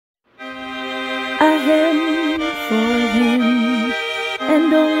A hymn for him,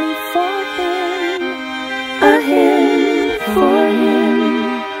 and only for him. A hymn for him.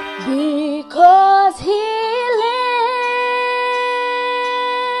 Because he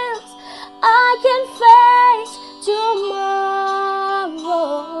lives, I can face tomorrow.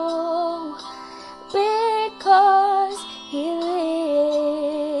 Because he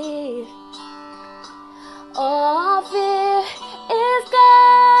lives, all fear is gone.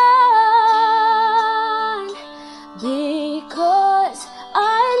 Because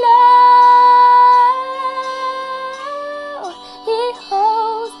I know he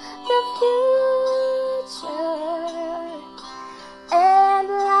holds the future, and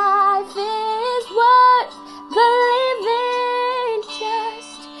life is worth the living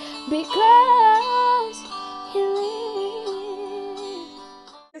just because he lives.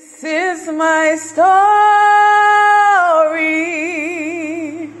 This is my story.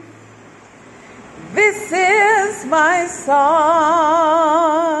 This is my song,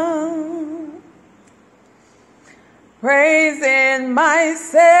 praising my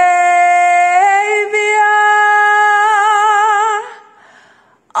Savior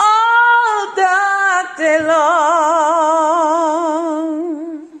all that day long.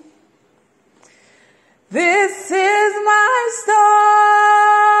 This is my story.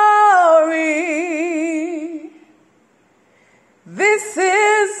 This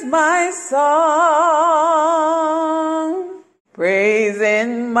is my song,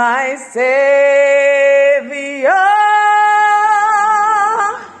 praising my Savior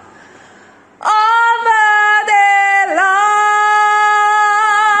all the day long.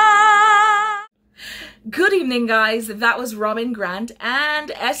 Good evening, guys. That was Robin Grant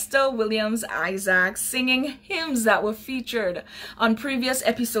and Esther Williams Isaac singing hymns that were featured on previous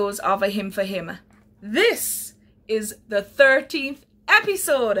episodes of A Hymn for Him. This is the 13th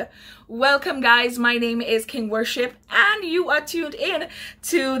episode. Welcome, guys. My name is King Worship, and you are tuned in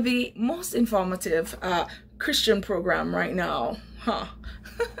to the most informative Christian program right now.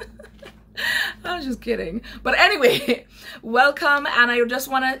 I was just kidding. But anyway, welcome, and I just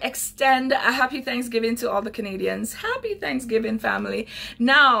want to extend a happy Thanksgiving to all the Canadians. Happy Thanksgiving, family.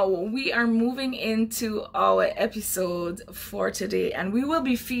 Now, we are moving into our episode for today, and we will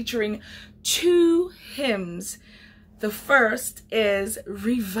be featuring two hymns. The first is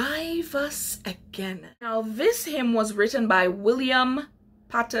Revive Us Again. Now, this hymn was written by William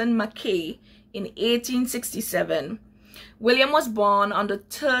Patton Mackay in 1867. William was born on the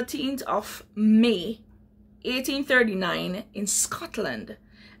 13th of May, 1839 in Scotland,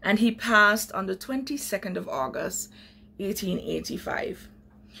 and he passed on the 22nd of August, 1885.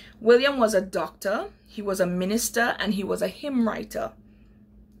 William was a doctor, he was a minister, and he was a hymn writer.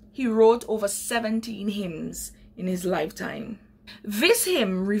 He wrote over 17 hymns in his lifetime. This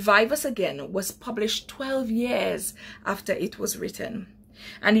hymn, Revive Us Again, was published 12 years after it was written,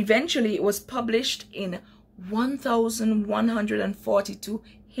 and eventually it was published in 1,142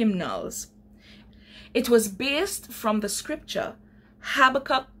 hymnals. It was based from the scripture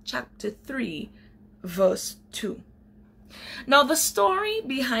Habakkuk chapter 3 verse 2. Now, the story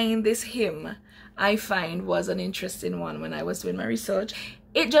behind this hymn I find was an interesting one when I was doing my research.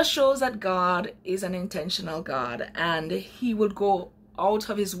 It just shows that God is an intentional God, and he will go out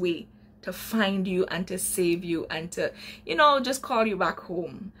of his way to find you and to save you and to, just call you back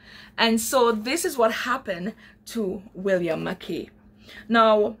home. And so this is what happened to William Mackay.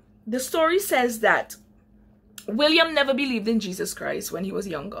 Now, the story says that William never believed in Jesus Christ when he was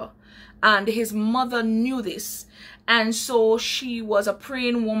younger, and his mother knew this. And so she was a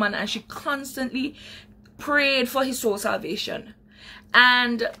praying woman, and she constantly prayed for his soul salvation.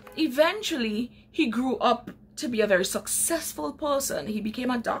 And eventually he grew up to be a very successful person. He became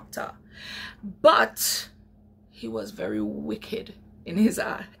a doctor, but he was very wicked in his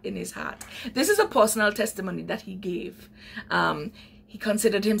heart. This is a personal testimony that he gave. He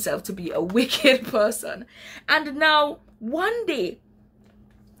considered himself to be a wicked person. And now, one day,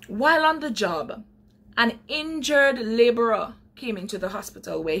 while on the job, an injured laborer came into the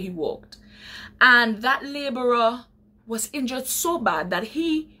hospital where he worked. And that laborer was injured so bad that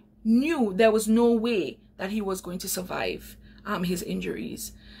he knew there was no way that he was going to survive his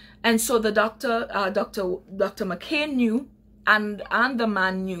injuries. And so the Dr. Mackay knew, and the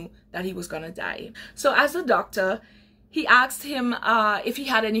man knew that he was going to die. So as the doctor, he asked him if he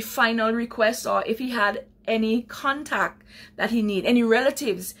had any final requests, or if he had any contact that he need, any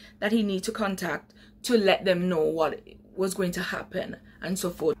relatives that he need to contact to let them know what was going to happen and so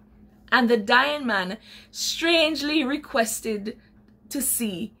forth. And the dying man strangely requested to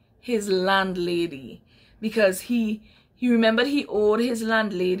see his landlady, because he He remembered he owed his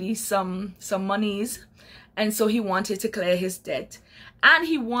landlady some monies, and so he wanted to clear his debt. And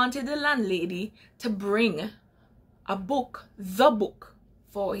he wanted the landlady to bring a book, the book,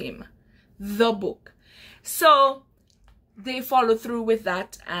 for him. The book. So they followed through with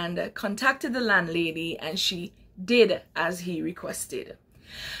that and contacted the landlady, and she did as he requested.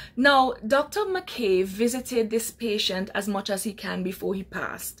 Now, Dr. McKay visited this patient as much as he can before he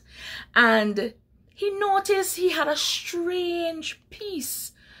passed, and he noticed he had a strange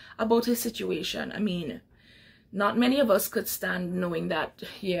peace about his situation. I mean, not many of us could stand knowing that,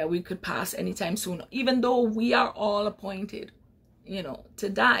 yeah, we could pass anytime soon, even though we are all appointed, you know, to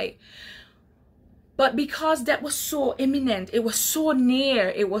die. But because that was so imminent, it was so near,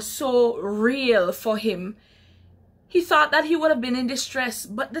 it was so real for him, he thought that he would have been in distress.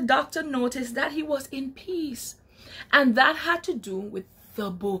 But the doctor noticed that he was in peace. And that had to do with the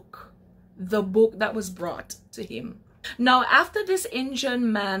book that was brought to him. Now, after this injured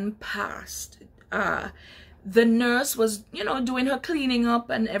man passed, the nurse was, you know, doing her cleaning up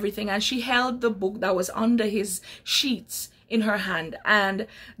and everything, and she held the book that was under his sheets in her hand, and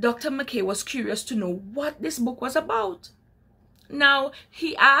Dr. McKay was curious to know what this book was about. Now,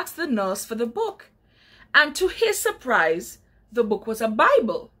 he asked the nurse for the book, and to his surprise, the book was a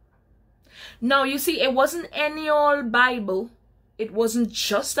Bible. Now, you see, it wasn't any old Bible. It wasn't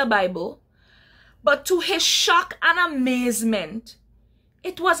just a Bible. But to his shock and amazement,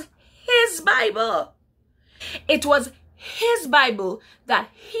 it was his Bible. It was his Bible that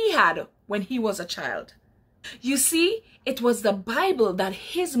he had when he was a child. You see, it was the Bible that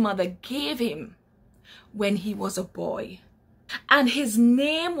his mother gave him when he was a boy. And his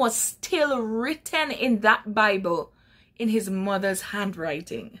name was still written in that Bible in his mother's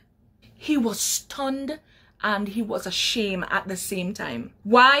handwriting. He was stunned and he was ashamed at the same time.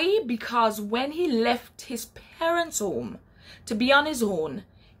 Why? Because when he left his parents' home to be on his own,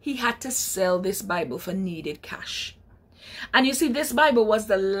 he had to sell this Bible for needed cash. And you see, this Bible was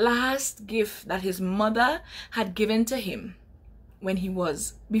the last gift that his mother had given to him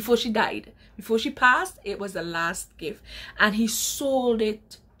before she died. Before she passed, it was the last gift. And he sold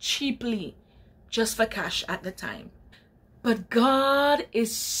it cheaply just for cash at the time. But God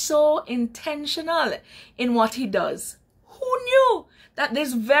is so intentional in what he does. Who knew that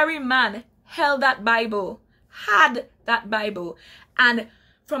this very man held that Bible, had that Bible, and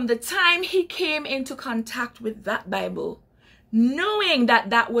from the time he came into contact with that Bible, knowing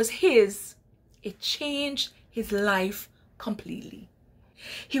that that was his, it changed his life completely.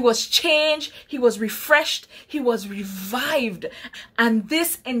 He was changed, he was refreshed, he was revived, and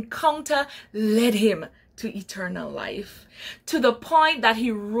this encounter led him to eternal life, to the point that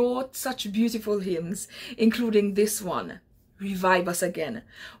he wrote such beautiful hymns, including this one, Revive Us Again.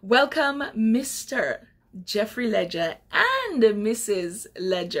 Welcome, Mr. Jeffrey Ledger and Mrs.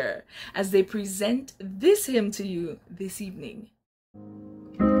 Ledger, as they present this hymn to you this evening.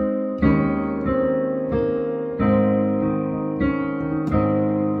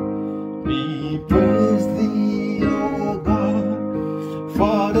 We praise thee, O God,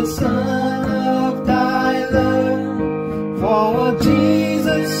 for the Son of thy love, for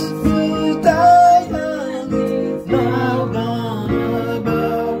Jesus who died and is now gone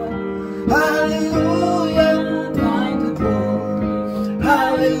above. Hallelujah, thine the glory.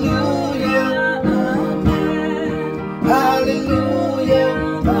 Hallelujah, amen.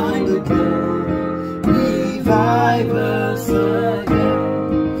 Hallelujah, thine the glory. Revive us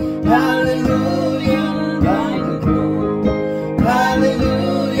again. Hallelujah, thine the glory.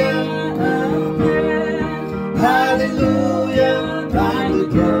 Hallelujah, amen. Hallelujah, thine the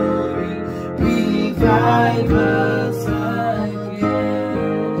glory. Revive us again.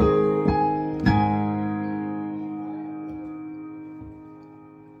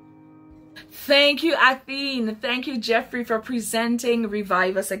 Thank you, Athene. Thank you, Jeffrey, for presenting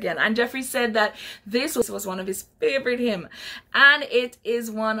Revive Us Again. And Jeffrey said that this was one of his favorite hymns, and it is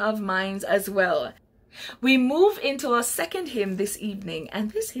one of mine as well. We move into our second hymn this evening,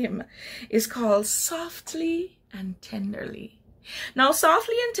 and this hymn is called Softly and Tenderly. Now,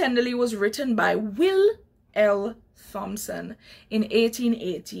 Softly and Tenderly was written by Will L. Thompson in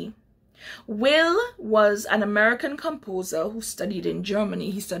 1880. Will was an American composer who studied in Germany.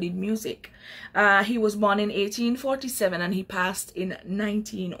 He studied music. He was born in 1847 and he passed in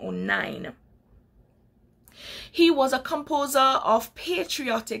 1909. He was a composer of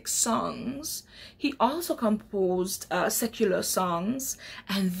patriotic songs. He also composed secular songs,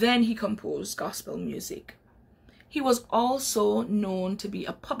 and then he composed gospel music. He was also known to be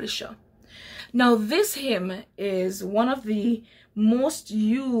a publisher. Now, this hymn is one of the most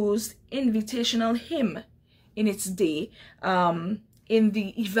used invitational hymn in its day in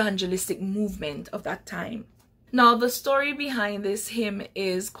the evangelistic movement of that time. Now, the story behind this hymn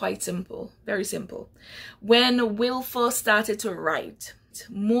is quite simple, very simple. When Will first started to write,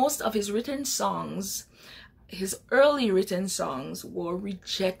 most of his written songs, his early written songs, were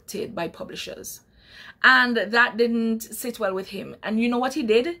rejected by publishers. And that didn't sit well with him. And you know what he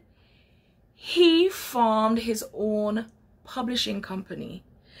did? He formed his own publishing company.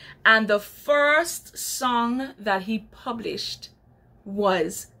 And the first song that he published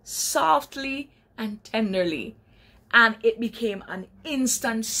was Softly and Tenderly. And it became an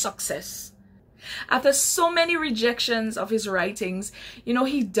instant success. After so many rejections of his writings, you know,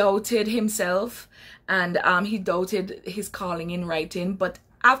 he doubted himself and he doubted his calling in writing. But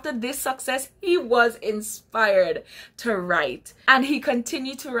after this success, he was inspired to write. And he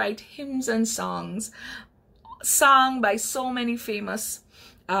continued to write hymns and songs sung by so many famous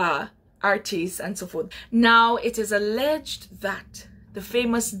artists and so forth. Now, it is alleged that the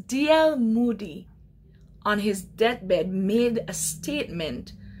famous D.L. Moody on his deathbed made a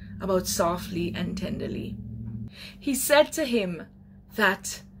statement about Softly and Tenderly. He said to him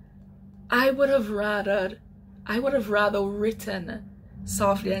that I would have rather written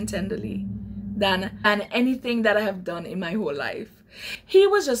Softly and Tenderly than anything that I have done in my whole life. He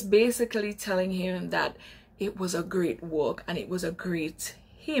was just basically telling him that it was a great work and it was a great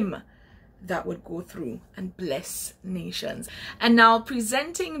hymn that would go through and bless nations. And now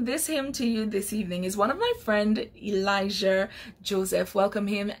presenting this hymn to you this evening is one of my friend Elijah Joseph. Welcome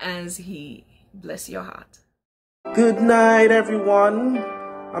him as he bless your heart. Good night, everyone.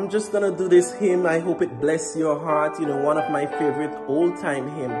 I'm just gonna do this hymn. I hope it bless your heart. You know, one of my favorite old-time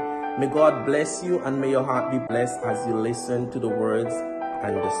hymn. May God bless you and may your heart be blessed as you listen to the words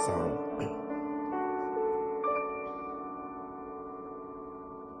and the song.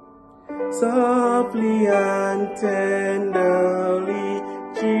 Softly and tenderly,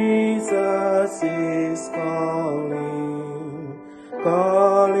 Jesus is calling,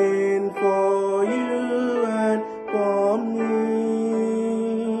 calling for you and for me.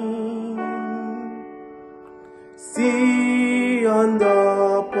 See on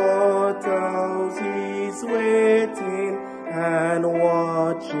the portals, he's waiting and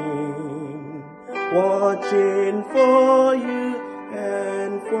watching, watching for you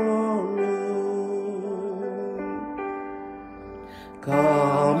and for me.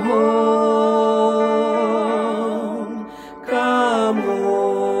 Come home, come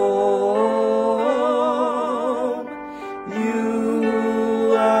home.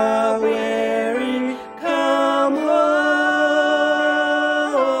 You are weary, come home.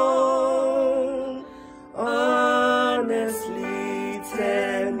 Honestly,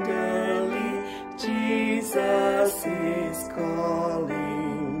 tenderly, Jesus is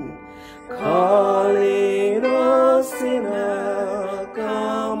calling, calling, oh sinner,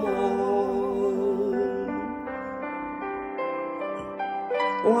 come home.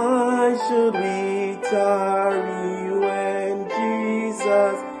 Why should we tarry when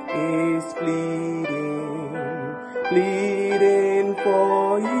Jesus is pleading, pleading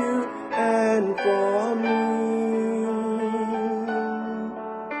for you and for me?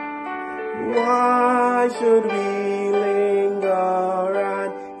 Why should we linger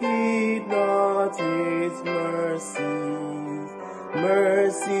and heed not his mercies,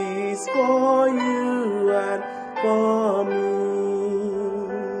 mercies for you and for me?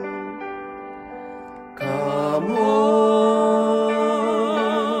 Come home,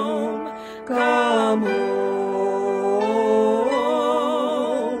 come home.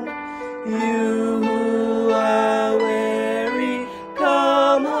 You who are weary,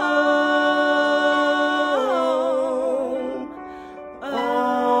 come home.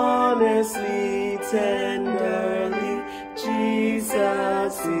 Honestly, tenderly,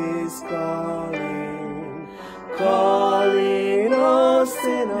 Jesus is calling, calling, oh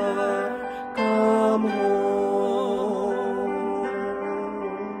sinner, come home.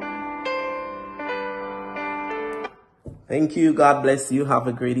 Thank you. God bless you. Have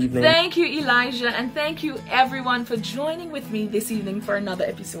a great evening. Thank you, Elijah, and thank you everyone for joining with me this evening for another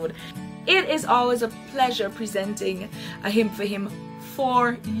episode. It is always a pleasure presenting a hymn for him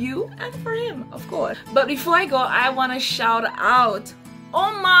for you and for him, of course. But before I go, I want to shout out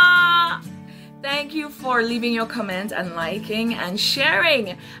Oma. Thank you for leaving your comment and liking and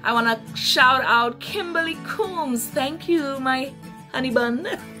sharing. I want to shout out Kimberly Coombs. Thank you, my honey bun.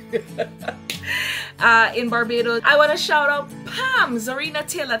 In Barbados. I want to shout out Pam, Zarina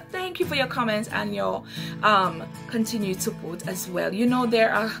Taylor. Thank you for your comments and your continued support as well. You know,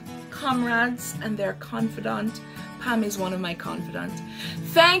 there are comrades and their confidant Pam is one of my confidants.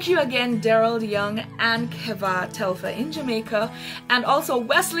 Thank you again, Daryl Young and Keva Telfa in Jamaica, and also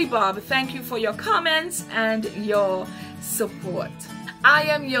Wesley Bob. Thank you for your comments and your support. I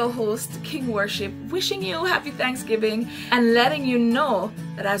am your host, King Worship, wishing you happy Thanksgiving and letting you know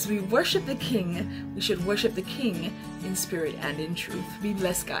that as we worship the King, we should worship the King in spirit and in truth. Be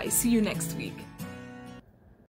blessed, guys. See you next week.